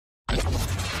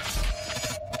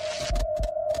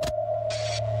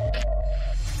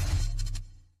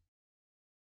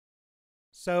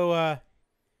So,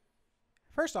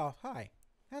 first off, hi.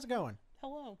 How's it going?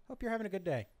 Hello. Hope you're having a good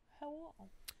day.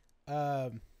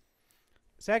 Hello.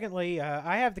 Secondly,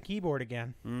 I have the keyboard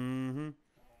again.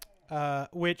 Mm-hmm.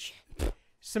 Which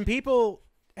some people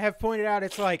have pointed out.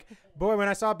 It's like, boy, when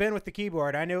I saw Ben with the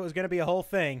keyboard, I knew it was going to be a whole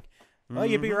thing. Well,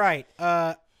 you'd be right.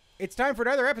 It's time for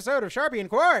another episode of Sharpie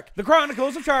and Quark. The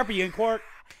Chronicles of Sharpie and Quark.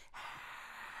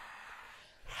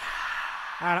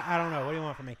 I don't know. What do you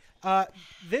want from me?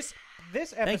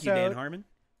 This episode. Thank you, Dan Harmon.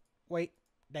 Wait,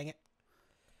 dang it.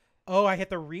 Oh, I hit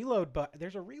the reload button.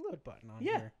 There's a reload button on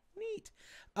here. Neat.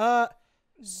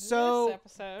 So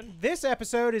this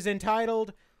episode is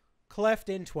entitled Cleft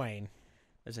in Twain.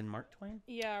 As in Mark Twain?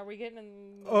 Yeah, are we getting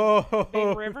in Oh,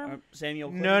 Big River? Samuel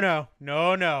Clinton?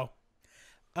 No.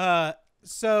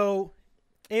 So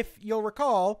if you'll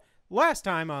recall, last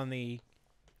time on the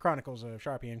Chronicles of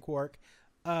Sharpie and Quark,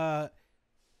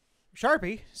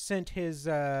 Sharpie sent his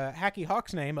Hacky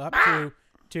Hawk's name up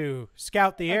to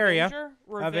scout the area.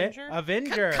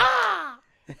 Avenger.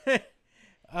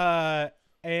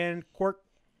 And Quark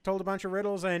told a bunch of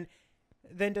riddles and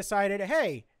then decided,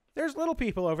 hey, there's little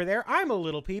people over there. I'm a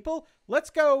little people. Let's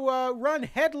go run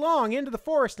headlong into the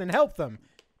forest and help them.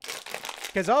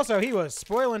 Because also he was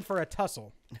spoiling for a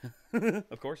tussle.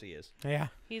 Of course he is. Yeah.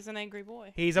 He's an angry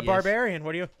boy. He's a barbarian.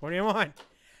 What do you want?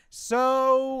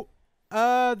 So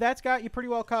that's got you pretty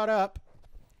well caught up.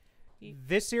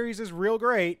 This series is real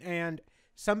great, and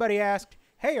somebody asked,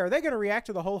 hey, are they going to react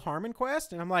to the whole Harmon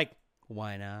quest? And I'm like,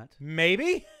 why not?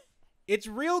 Maybe. It's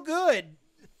real good.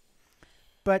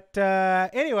 But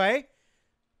anyway.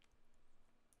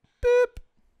 Boop.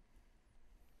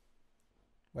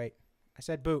 Wait. I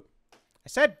said boop. I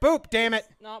said boop, damn it.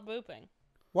 It's not booping.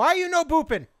 Why you no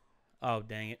booping? Oh,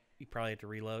 dang it. You probably have to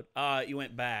reload. You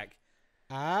went back.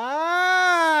 These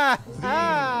are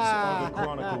the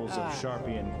Chronicles of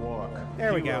Sharpie and Quark.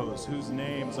 There we go. Heroes whose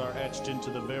names are etched into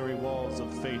the very walls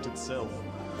of fate itself.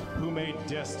 Who made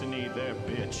destiny their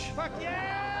bitch. Fuck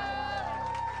yeah!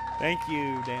 Thank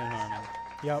you, Dan Harmon.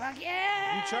 Yep. Fuck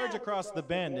yeah! You charge across the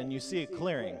bend and you see a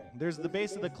clearing. There's the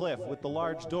base of the cliff with the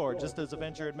large door, just as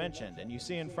Avenger had mentioned, and you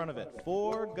see in front of it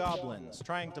 4 goblins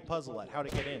trying to puzzle at how to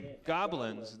get in.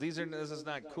 Goblins? This is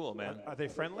not cool, man. Are they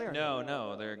friendly or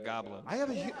No, they're goblins. I have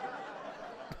a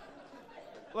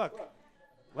look.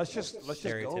 Let's just go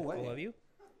Stereotypical away. of you.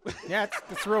 Yeah,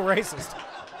 it's real racist.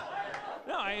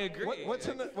 No, I agree. What's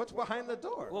behind the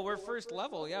door? Well, we're first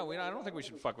level. Yeah, I don't think we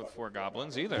should fuck with 4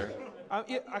 goblins either.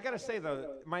 I gotta say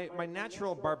though, my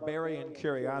natural barbarian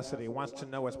curiosity wants to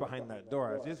know what's behind that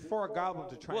door. If there's 4 goblins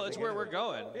to try. Well, it's where we're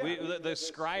going. Yeah. The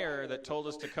scryer that told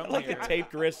us to come Like here. the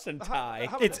taped wrists and tie.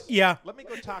 How about It's this? yeah. Let me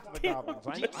go talk to the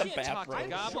goblins. You can't talk to I'm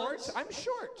goblins. short. I'm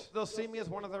short. They'll see me as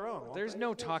one of their own. There's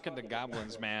no talking to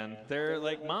goblins, man. They're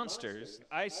like monsters.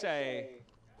 I say,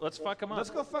 let's fuck them up. Let's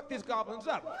go fuck these goblins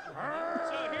up.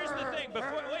 So here's the thing.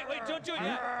 Wait, don't do it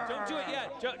yet. Don't do it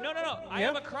yet. No. I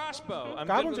have a crossbow. I'm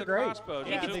Goblins good with are great. a crossbow.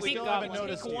 You can Just speak goblin.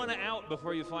 Take one out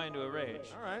before you fly into a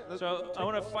rage. All right. So I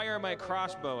want to fire my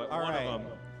crossbow at All one right. of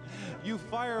them. You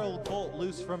fire a bolt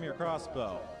loose from your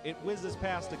crossbow. It whizzes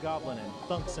past a goblin and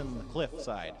thunks in the cliff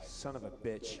side. Son of a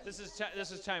bitch. This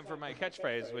is time for my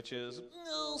catchphrase, which is,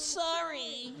 No,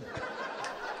 sorry.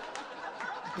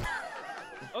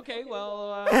 okay,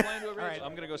 well, fly into a rage. right.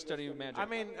 I'm gonna go study magic. I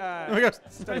mean, we go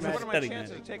what are my Study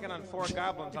chances magic. of taking on 4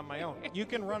 goblins on my own? You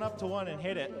can run up to one and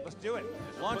hit it. Let's do it.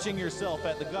 Launching yourself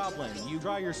at the goblin, you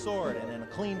draw your sword and in a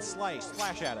clean slice,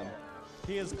 slash at him.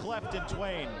 He is cleft in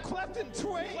twain. Cleft in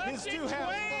Twain. His 2 halves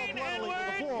fall bluntly to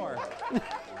the floor.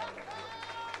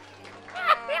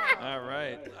 All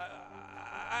right.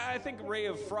 I think Ray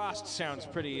of Frost sounds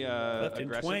pretty Left in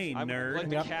aggressive. twain, I would nerd. like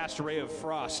to cast Ray of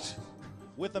Frost.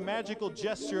 With a magical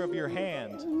gesture of your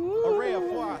hand, a ray of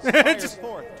frost fires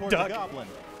forth toward the goblin.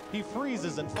 He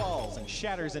freezes and falls and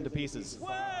shatters into pieces. Whoa!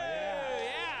 Yeah.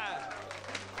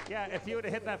 Yeah, if you would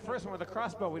have hit that first one with a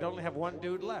crossbow, we'd only have 1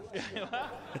 dude left.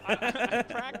 I'm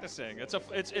practicing.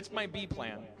 It's my B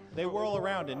plan. They whirl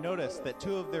around and notice that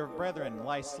 2 of their brethren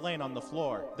lie slain on the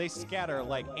floor. They scatter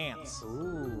like ants.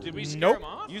 Did we scare Nope. them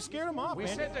off? You scared them off, We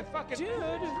man. said to fucking Dude,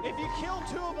 If you kill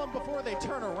 2 of them before they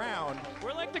turn around,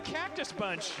 we're like the Cactus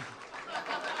Bunch.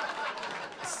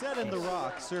 set in the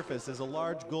rock surface is a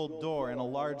large gold door and a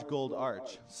large gold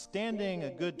arch. Standing a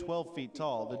good 12 feet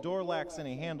tall, the door lacks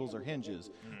any handles or hinges,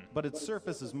 but its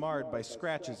surface is marred by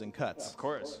scratches and cuts. Of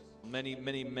course. Many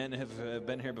men have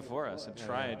been here before us and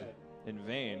tried in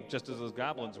vain, just as those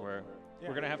goblins were. We're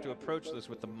going to have to approach this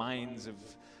with the minds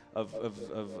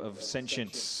of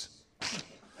sentience.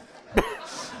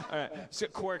 All right. So,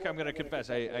 Quark, I'm going to confess,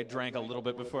 I drank a little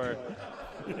bit before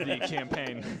the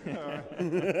campaign.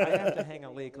 I have to hang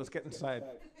a leak. Let's get inside.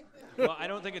 Well, I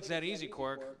don't think it's that easy,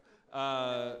 Quark.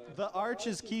 The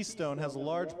arch's keystone has a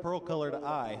large pearl-colored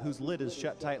eye whose lid is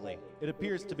shut tightly. It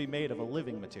appears to be made of a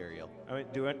living material. I mean,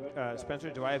 Spencer,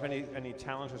 do I have any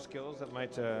talents or skills that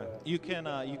might? You can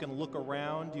look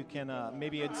around. You can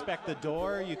maybe inspect the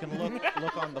door. You can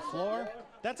look on the floor.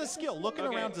 That's a skill. Looking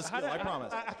around's a skill. I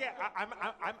promise. Okay,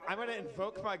 I'm going to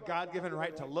invoke my God-given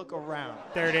right to look around.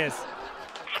 There it is.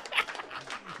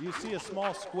 You see a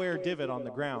small square divot on the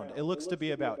ground. It looks to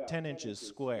be about 10 inches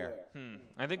square.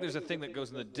 I think there's a thing that goes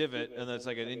in the divot, and that's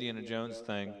like an Indiana Jones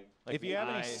thing. Like If you have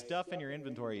any stuff in your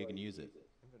inventory, you can use it.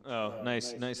 Oh,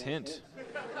 nice hint.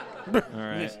 All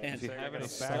right. Nice hint. If you have any A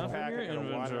stuff in backpack your and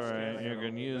a water inventory, skin you and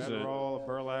can use it. Roll, a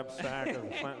burlap sack of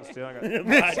flint and steel. I got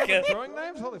Vodka. throwing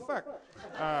knives? Holy fuck.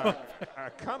 A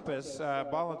compass,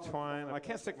 ball of twine. I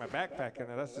can't stick my backpack in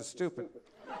there. That's just stupid.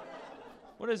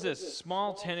 What is this?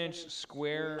 Small 10-inch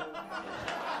square.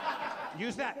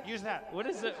 Use that. What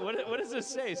is it? What does this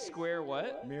say? Square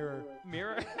what? Mirror.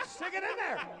 Mirror? Stick it in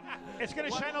there. It's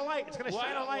going to shine a light. It's going to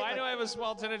shine a light. Why do I have a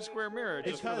small 10-inch square mirror?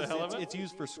 Just for the Because hell of it? it's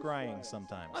used for scrying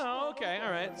sometimes. Oh, okay.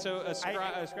 All right. So a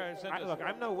scry. Look,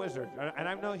 I'm no wizard, and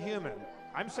I'm no human.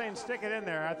 I'm saying stick it in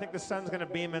there. I think the sun's going to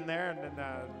beam in there, and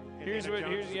then Here's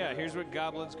Indiana Jones- what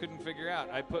goblins couldn't figure out.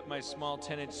 I put my small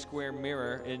 10-inch square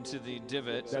mirror into the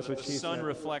divot That's so what that the she sun said.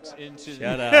 reflects into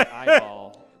Shut the up.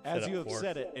 eyeball. As up, you have Quark.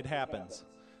 said it, it happens.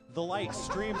 The light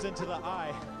streams into the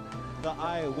eye. The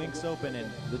eye winks open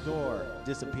and the door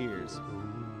disappears.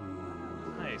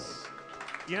 Nice.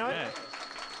 You know what? Yeah.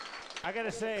 I got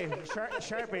to say,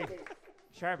 Sharpie,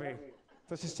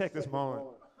 let's just take this moment.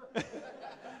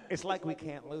 It's like we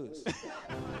can't lose.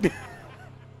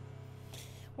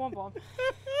 Womp womp.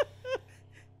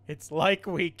 It's like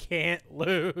we can't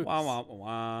lose. Wah, wah,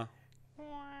 wah.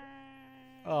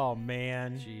 Oh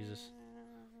man, Jesus.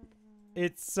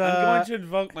 it's I'm going to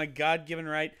invoke my God-given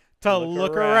right to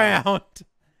look around.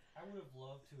 I would have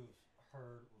loved to have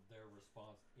heard their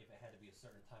response if it had to be a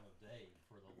certain time of day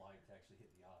for the light to actually hit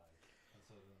the eye. And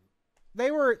so then,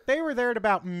 They were there at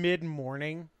about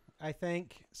mid-morning, I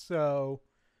think. So,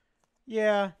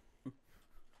 yeah.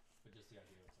 but just the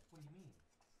idea was like, what do you mean?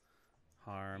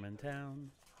 Harmontown,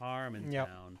 Harmontown. Yep.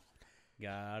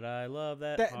 God, I love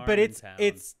that. But Harmontown.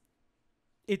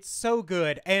 it's so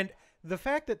good, and the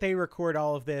fact that they record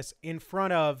all of this in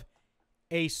front of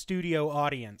a studio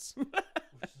audience.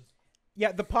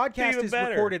 Yeah, the podcast even is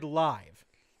better. recorded live.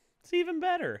 It's even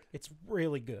better. It's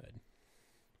really good.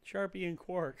 Sharpie and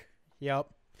Quark. Yep.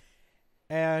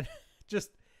 And just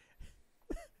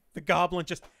the goblin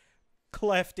just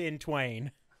cleft in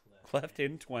twain. Cleft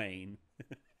in Twain.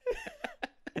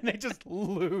 And they just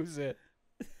lose it.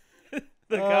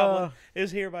 The goblin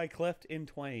is hereby cleft in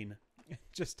Twain.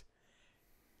 Just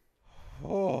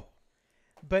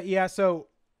But yeah, so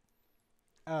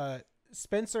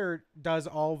Spencer does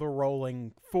all the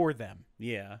rolling for them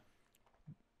Yeah.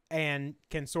 and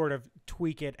can sort of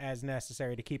tweak it as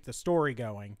necessary to keep the story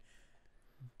going.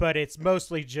 But it's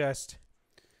mostly just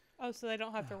Oh, so they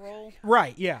don't have to roll?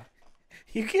 right, yeah.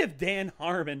 You give Dan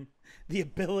Harmon the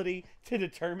ability to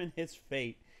determine his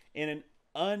fate in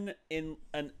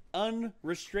an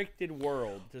unrestricted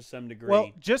world to some degree.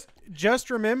 Well, just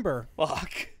remember,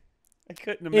 Fuck. I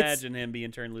couldn't imagine him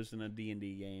being turned loose in a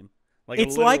D&D game. Like a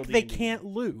it's literal like they D&D can't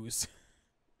game. lose.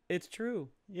 It's true.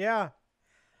 Yeah.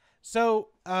 So,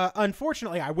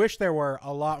 unfortunately, I wish there were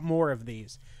a lot more of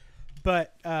these.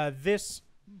 But this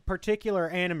particular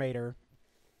animator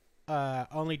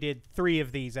only did 3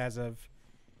 of these as of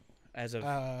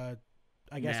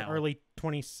I guess now. early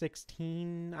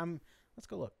 2016. Let's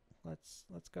go look.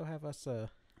 Let's go have us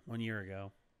 1 year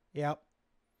ago. Yep.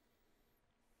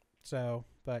 So,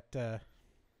 but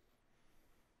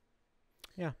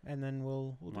yeah, and then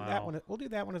we'll do that Wow. one. We'll do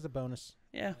that one as a bonus.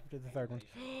 Yeah. We'll do the third one.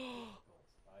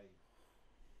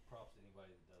 Props to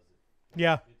anybody that does it.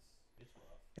 Yeah. It's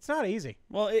rough. It's not easy.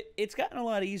 Well, it's gotten a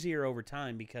lot easier over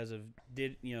time because of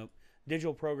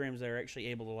digital programs that are actually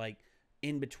able to like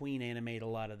in between animate a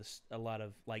lot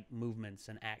of like movements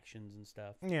and actions and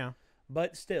stuff. Yeah.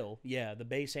 But still, yeah, the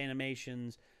base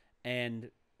animations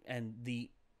and the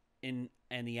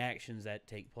actions that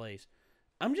take place.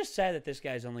 I'm just sad that this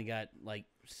guy's only got like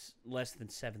less than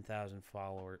 7,000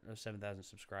 followers or 7,000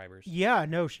 subscribers. Yeah.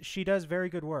 No, she does very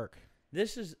good work.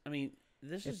 This is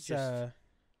It's just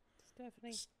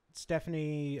Stephanie.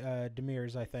 Stephanie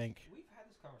Demirs, I think. We've had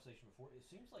this conversation before. It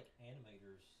seems like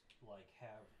animators like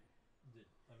have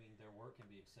their work can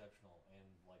be exceptional, and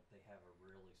like they have a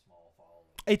really small following.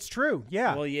 It's true.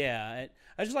 Yeah. Well, yeah.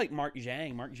 I just like Mark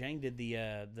Zhang. Mark Zhang did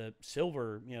the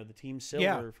silver, the Team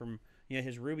Silver from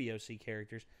his Ruby OC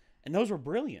characters, and those were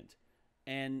brilliant.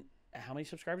 And how many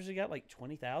subscribers he got? Like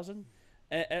 20,000.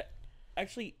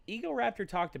 Actually, Ego Raptor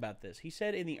talked about this. He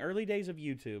said in the early days of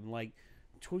YouTube, like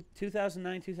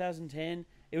 2009, 2010,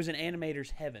 it was an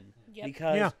animator's heaven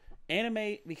because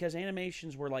because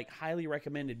animations were like highly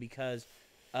recommended because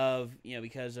of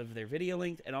their video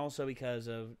length, and also because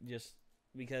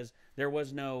there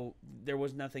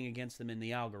was nothing against them in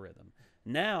the algorithm.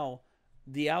 Now,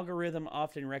 the algorithm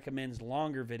often recommends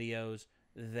longer videos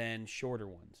than shorter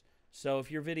ones. So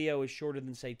if your video is shorter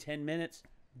than, say, 10 minutes,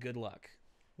 good luck.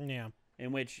 Yeah.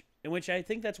 In which I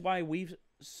think that's why we've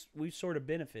sort of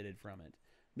benefited from it,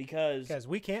 because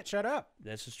we can't shut up.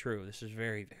 This is true. This is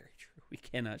very, very true. We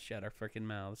cannot shut our freaking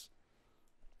mouths.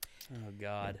 Oh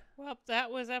God. Well,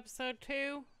 that was episode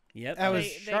 2. Yep. That was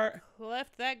They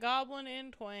left that goblin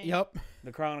in Twain. Yep.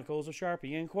 The Chronicles of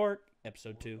Sharpie and Quark,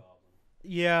 episode 2.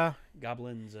 Yeah.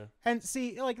 Goblins. And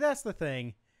see, like, that's the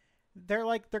thing. They're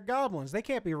goblins. They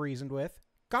can't be reasoned with.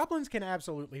 Goblins can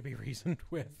absolutely be reasoned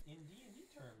with. In D&D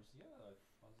terms,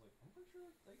 I was like, I'm pretty sure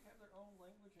they have their own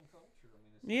language and culture.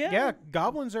 I mean, Yeah,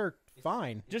 goblins are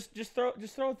fine. Just throw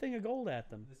a thing of gold at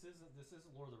them. This isn't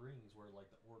Lord of the Rings where like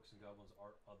the orcs and goblins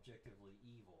are objectively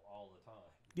evil all the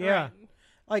time. Yeah. Right.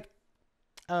 Like,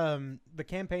 the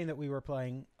campaign that we were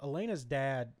playing, Elena's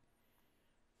dad,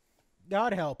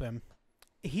 God help him,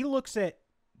 he looks at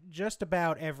just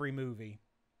about every movie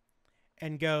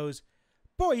and goes,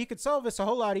 boy, you could solve this a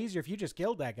whole lot easier if you just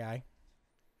killed that guy.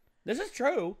 This is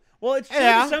true. Well, it's true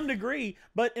Yeah. to some degree,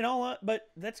 but but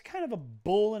that's kind of a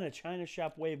bull in a china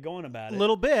shop way of going about it. A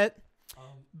little bit, Um,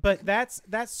 but that's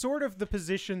sort of the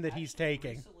position that he's actually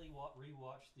taking. Recently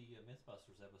rewatched the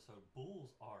Mythbusters episode.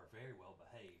 Bulls are very well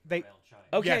behaved They- around China.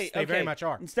 Okay, Yes, they very okay. much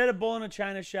are. Instead of bull in a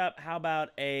china shop, how about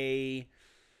a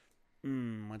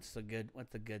what's the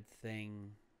good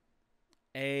thing?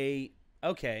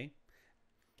 Okay.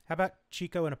 How about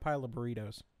Chico and a pile of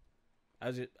burritos?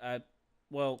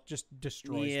 Just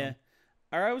destroys them.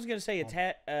 Or I was gonna say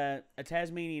a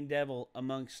Tasmanian devil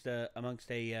amongst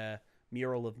a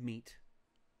mural of meat.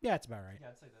 Yeah, that's about right. Yeah,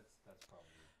 I'd say that's probably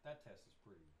that test is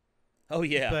pretty Oh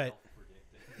yeah, But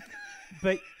predictive.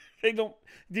 but they don't.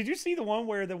 Did you see the one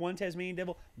where the one Tasmanian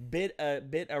devil bit a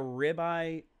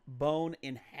ribeye bone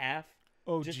in half?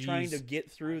 Just trying to get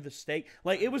through the steak.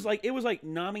 Like it was like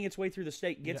nomming its way through the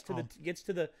steak. Gets to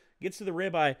the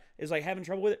ribeye, is like having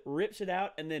trouble with it, rips it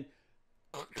out, and then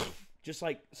just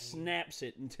like snaps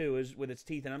it in two with its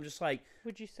teeth. And I'm just like,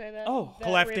 Would you say that? Oh, that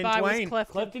Cleft and ribeye was Twain.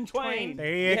 Cleft and Twain.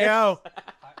 there you Yes. go.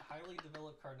 Highly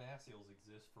developed carnassials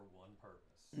exist for one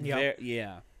purpose. Yep.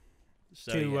 Yeah.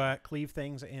 So, To cleave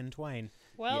things in twain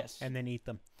Well, yes. and then eat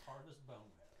them. Harvest bone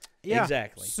marrow. Yeah,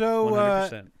 Exactly. So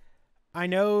 100%. I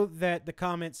know that the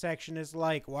comment section is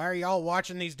like, why are y'all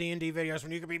watching these D&D videos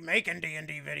when you could be making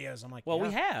D&D videos? I'm like, Well, yeah.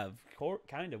 we have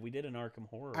kind of. We did an Arkham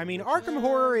Horror. I mean, which Arkham is-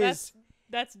 Horror is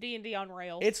that's D&D on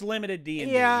rails. It's limited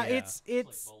D&D. yeah, It's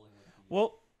it's like bowling with the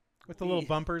well. with the little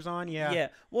bumpers on. Yeah,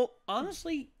 Well,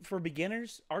 honestly, for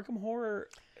beginners, Arkham Horror.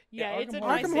 yeah, it's a Arkham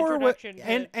nice Arkham Horror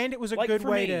introduction. and it was a like good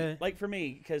for way me, to like for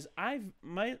me, because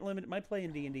my play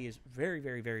in D&D is very,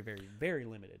 very, very, very, very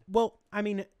limited. Well, I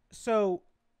mean, so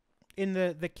in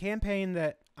the campaign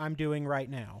that I'm doing right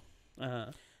now,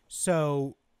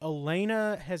 so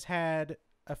Elena has had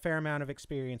a fair amount of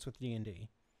experience with D&D.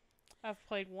 I've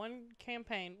played one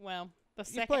campaign. Well, the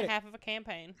played second it. half of a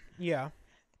campaign, Yeah.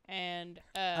 and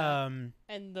Um.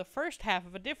 the first half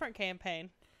of a different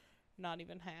campaign. Not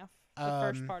even half. The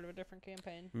first part of a different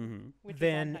campaign, Mm-hmm. which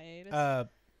Then was on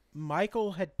hiatus.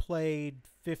 Michael had played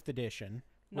 5th edition.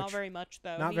 Not which- very much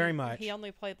though. not very much. He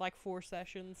only played like 4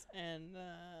 sessions, and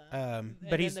But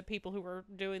then he's the people who were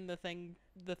doing the thing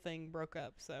broke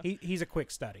up. So he's a quick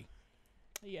study.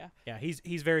 yeah. Yeah,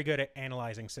 he's very good at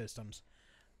analyzing systems.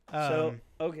 So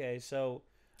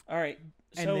all right.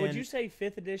 and So would then- you say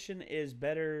 5th edition is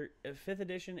better? 5th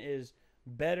edition is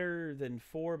better than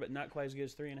 4, but not quite as good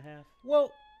as 3.5.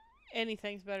 Well,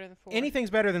 Anything's better than 4. anything's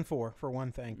better than 4 for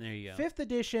one thing. There you go. 5th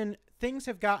edition, things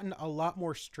have gotten a lot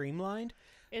more streamlined.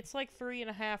 It's like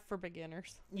 3.5 for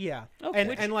beginners. Yeah,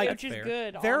 Okay. and like which is fair.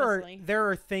 good. there honestly.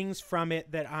 are things from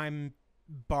it that I'm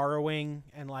borrowing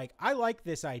and like I like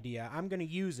this idea. I'm gonna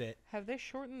use it. Have they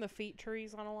shortened the feet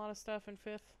trees on a lot of stuff in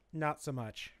 5th? Not so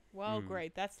much. Well,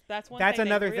 great. That's one. That's thing they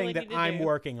another really thing that need to I'm do.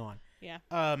 working on. Yeah.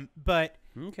 But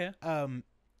Okay.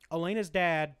 Elena's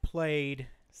dad played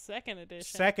Second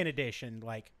edition. 2nd edition,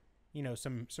 like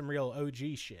some real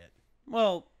OG shit.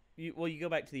 Well, you go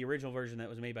back to the original version that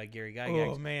was made by Gary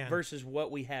Gygax. Oh, man. Versus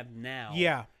what we have now.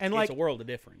 Yeah, and it's a world of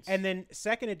difference. And then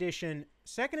second edition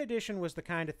was the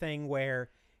kind of thing where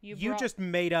you just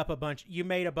made up a bunch. You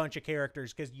made a bunch of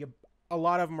characters because a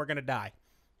lot of them were going to die.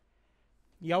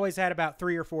 You always had about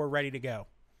 3 or 4 ready to go.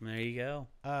 There you go.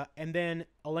 And then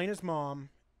Elena's mom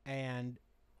and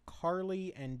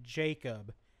Carly and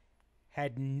Jacob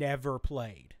had never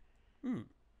played.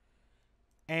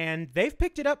 And they've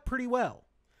picked it up pretty well.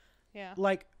 Yeah.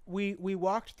 Like, we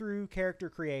walked through character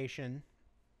creation,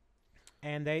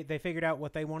 and they figured out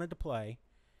what they wanted to play.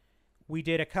 We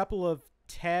did a couple of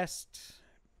test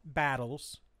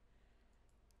battles,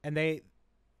 and they,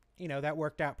 that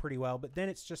worked out pretty well. But then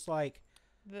it's just like...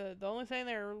 The only thing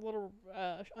they're a little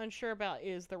unsure about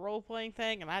is the role-playing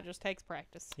thing, and that just takes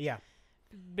practice. Yeah.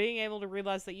 Being able to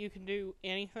realize that you can do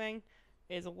anything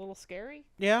is a little scary.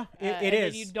 Yeah, it is.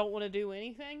 And you don't want to do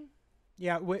anything.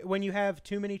 Yeah, when you have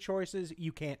too many choices,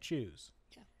 you can't choose.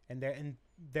 Yeah. And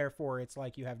therefore, it's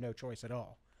like you have no choice at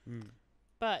all.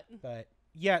 But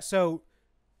yeah, so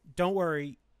don't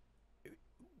worry.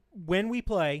 When we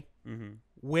play,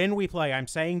 I'm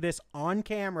saying this on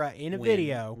camera in a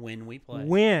video. When we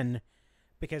play.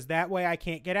 Because that way I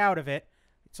can't get out of it.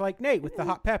 It's like Nate with the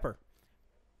hot pepper.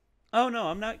 Oh no,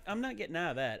 I'm not getting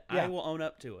out of that. Yeah. I will own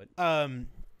up to it.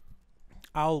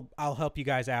 I'll help you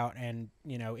guys out, and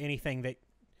anything that.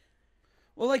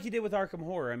 Well, like you did with Arkham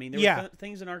Horror. I mean, there were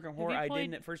things in Arkham Horror I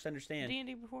didn't at first understand.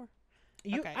 D&D before?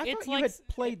 I thought you had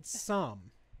played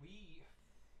some.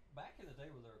 Back in the day,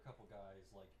 where there were a couple guys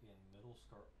like in middle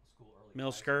school, early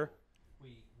Middle high school.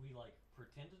 We like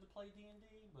pretended to play D&D,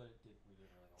 but we didn't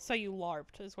really know. So you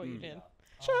LARPed is what you did.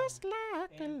 Just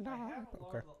like a and I larp. have a lot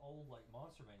Okay. of the old like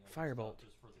monster manuals and Firebolt. stuff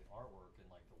just for the artwork and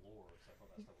like the lore. Because I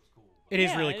thought that stuff was cool. It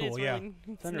is really cool. Yeah.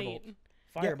 It's Thunderbolt. neat.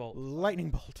 Firebolt. Yeah,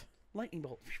 lightning bolt. Lightning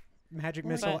bolt. Magic But,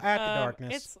 missile at the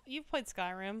darkness. You've played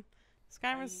Skyrim.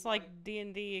 Skyrim's like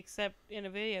D&D except in a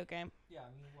video game. Yeah,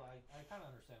 I mean, well, I kind of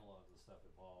understand a lot of the stuff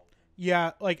involved.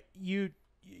 Yeah, like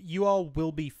you all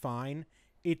will be fine.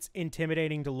 It's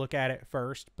intimidating to look at it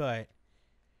first, but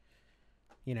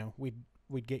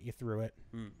we'd get you through it.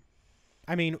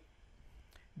 I mean,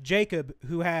 Jacob,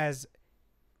 who has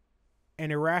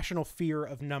an irrational fear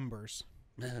of numbers,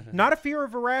 not a fear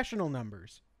of irrational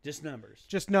numbers, Just numbers.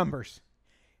 just numbers.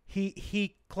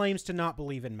 He claims to not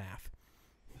believe in math,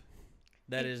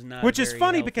 That is not. which a is very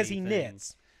funny healthy because he thing.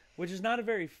 knits. Which is not a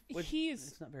very. He's-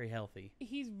 It's not very healthy.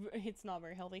 It's not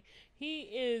very healthy. He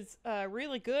is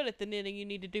really good at the knitting you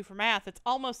need to do for math. It's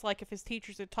almost like if his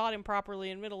teachers had taught him properly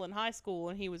in middle and high school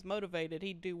and he was motivated,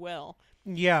 he'd do well.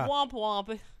 Yeah, Womp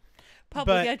womp. Public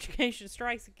But- education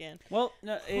strikes again. Well,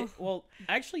 no.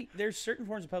 Actually, there's certain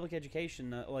forms of public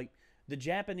education, like the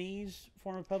Japanese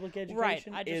form of public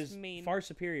education, I just is mean far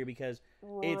superior because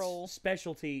rural. it's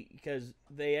specialty. Because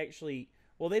they actually,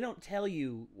 they don't tell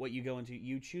you what you go into.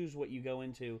 You choose what you go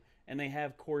into, and they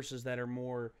have courses that are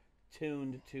more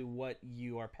tuned to what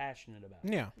you are passionate about.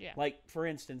 yeah. Like, for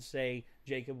instance, say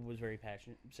Jacob was very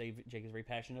passionate. Say Jacob's very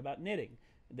passionate about knitting.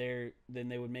 Then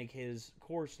they would make his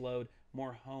course load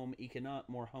more home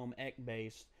ec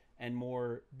based and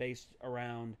more based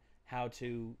around how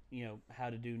to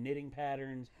do knitting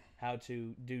patterns, how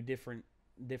to do different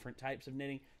types of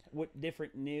knitting, what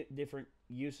different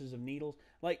uses of needles.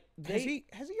 Like Has he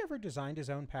ever designed his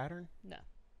own pattern? No.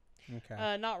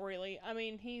 Okay. Not really. I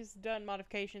mean, he's done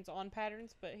modifications on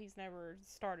patterns, but he's never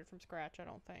started from scratch, I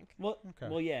don't think. Well, Okay.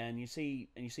 well, yeah, and you see.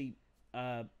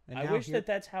 I now wish here-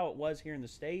 that's how it was here in the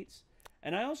States,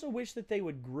 and I also wish that they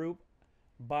would group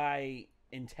by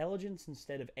intelligence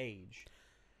instead of age,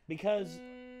 because,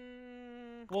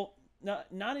 well, not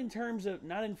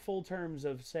in full terms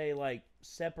of say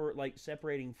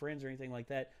separating friends or anything like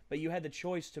that, but you had the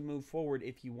choice to move forward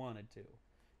if you wanted to.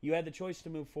 You had the choice to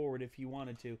move forward if you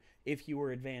wanted to, if you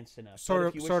were advanced enough. Sort But of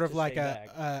if you wished to like stay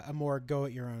back, a more go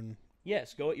at your own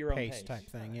yes, go at your own pace pace. type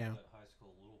thing. Kinda Yeah. have that high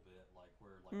school a little bit, like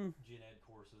where like gen ed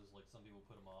courses, like some people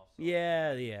put them off. So Yeah,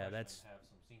 freshmen yeah, that's have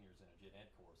some seniors in a gen ed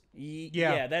course.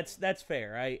 Yeah. that's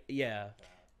fair.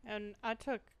 And I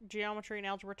took geometry and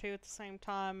algebra 2 at the same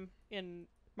time in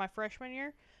my freshman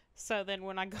year. So then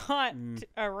when I got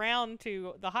around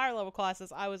to the higher level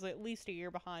classes, I was at least a year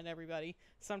behind everybody,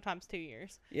 sometimes 2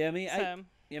 years. Yeah, I mean, So,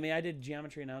 I did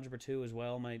geometry and algebra 2 as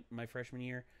well my freshman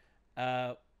year,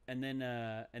 and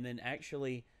then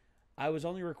actually, I was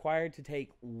only required to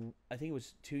take I think it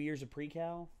was 2 years of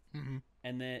pre-cal,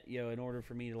 and then in order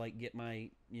for me to like get my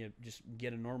just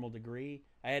get a normal degree,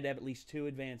 I had to have at least 2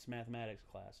 advanced mathematics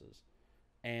classes,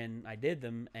 and I did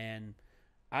them, and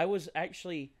I was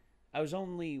actually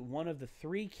one of the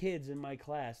 3 kids in my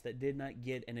class that did not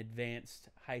get an advanced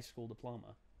high school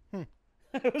diploma.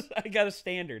 I got a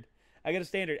standard.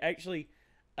 Actually,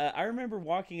 I remember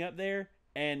walking up there,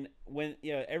 and when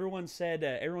everyone said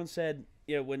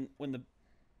when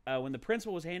the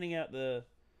principal was handing out the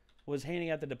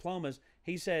diplomas,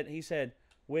 he said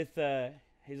with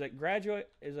graduate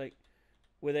is like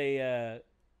with a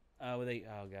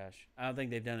oh gosh, I don't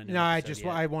think they've done it. No,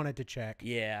 I wanted to check.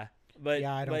 Yeah, but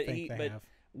I don't think they have.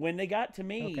 When they got to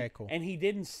me, okay, cool. And he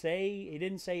didn't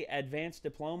say advanced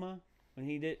diploma. When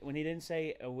he didn't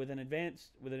say with an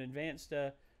advanced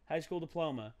high school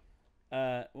diploma,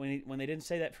 when they didn't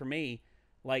say that for me,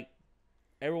 like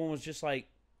everyone was just like,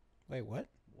 wait, what?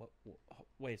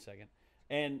 Wait a second,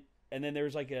 and then there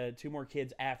was like 2 more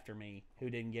kids after me who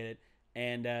didn't get it,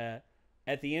 and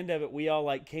at the end of it, we all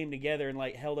like came together and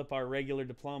like held up our regular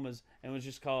diplomas and was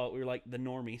just called, we were like the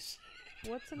normies.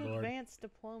 What's an advanced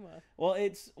diploma? Well,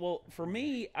 for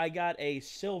me, I got a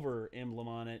silver emblem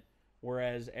on it,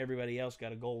 whereas everybody else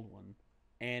got a gold one,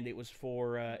 and it was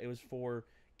for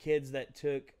kids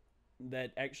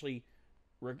that actually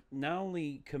not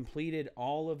only completed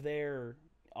all of their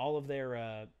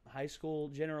high school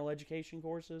general education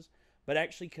courses, but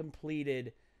actually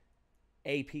completed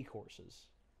AP courses.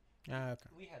 Okay.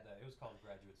 We had that. It was called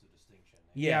Graduates of Distinction.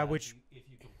 And Yeah, if which if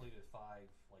you completed 5,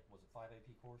 like was it 5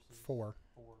 AP courses? 4.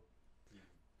 4, you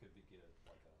could get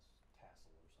like a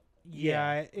tassel or something.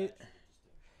 Yeah, Graduate of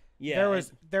Distinction. Yeah,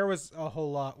 there was a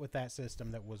whole lot with that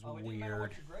system that was Oh, it didn't matter weird.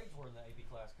 what your grades were in the AP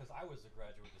class because I was the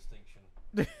graduate distinction.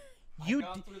 You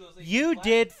I've gone through those AP you classes.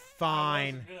 did I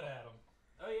fine. wasn't good at them.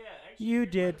 Oh yeah, actually, You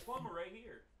here's did. my diploma right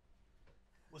here.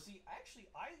 Well, see, actually,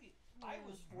 I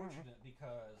was fortunate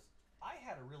because I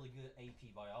had a really good AP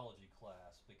biology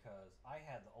class because I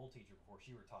had the old teacher before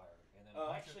she retired, and then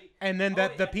And then the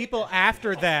I take people that back.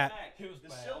 after I take that. back. It was the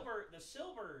bad.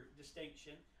 silver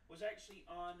distinction was actually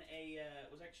on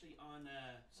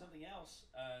something else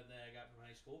that I got from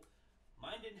high school.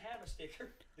 Mine didn't have a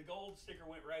sticker. The gold sticker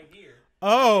went right here. Oh.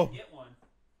 I didn't get one.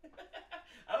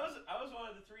 I was one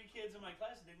of the 3 kids in my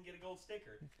class that didn't get a gold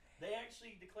sticker. They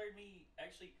actually declared me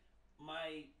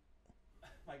my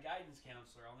guidance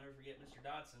counselor, I'll never forget, Mr.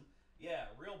 Dodson. Yeah,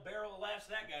 real barrel of laughs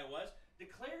that guy was.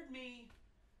 Declared me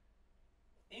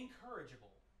incorrigible.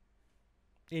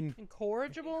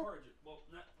 Incorrigible? Well,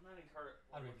 not incorrigible.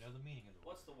 I don't even know the meaning of the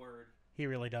What's the word? He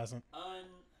really doesn't. Let's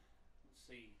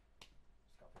see.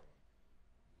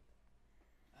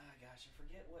 Gosh, I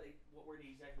forget what word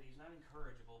he exactly used. Not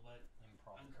incorrigible, but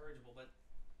uncorrigible, but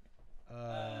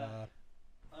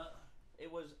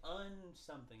it was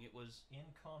something. It was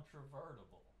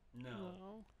incontrovertible.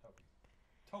 no. Okay.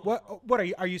 Totally wrong. What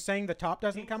are you saying? The top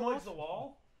doesn't Pink come Floyd's off? The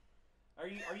Wall? Are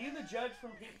you the judge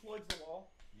from Pink Floyd's The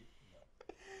Wall?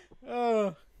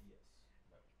 Yes.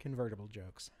 Convertible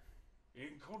jokes.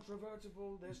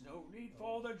 Incontrovertible. There's no need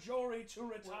for the jury to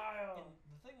retire. And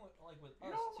the thing with us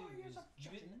too is you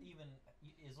didn't even,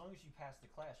 as long as you passed the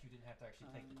class, you didn't have to actually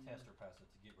take the test or pass it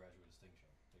to get graduate distinction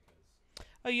because.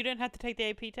 Oh, you didn't have to take the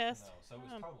AP test? No, so it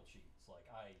was total cheats.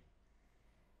 Like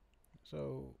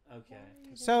So Okay.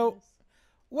 So,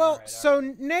 well, All so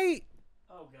right. Nate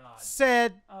Oh God.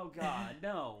 said Oh God.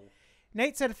 No.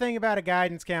 Nate said a thing about a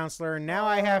guidance counselor, and now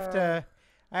I have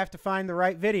to find the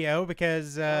right video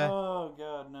because Oh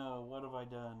God, no! What have I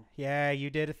done? yeah, you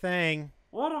did a thing.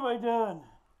 What have I done?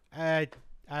 I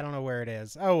don't know where it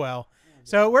is. Oh well.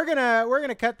 So we're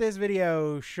gonna cut this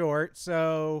video short.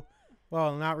 So,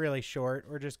 well, not really short.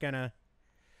 We're just gonna.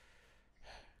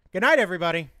 Good night,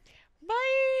 everybody. Bye.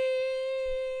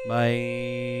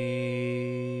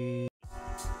 Bye.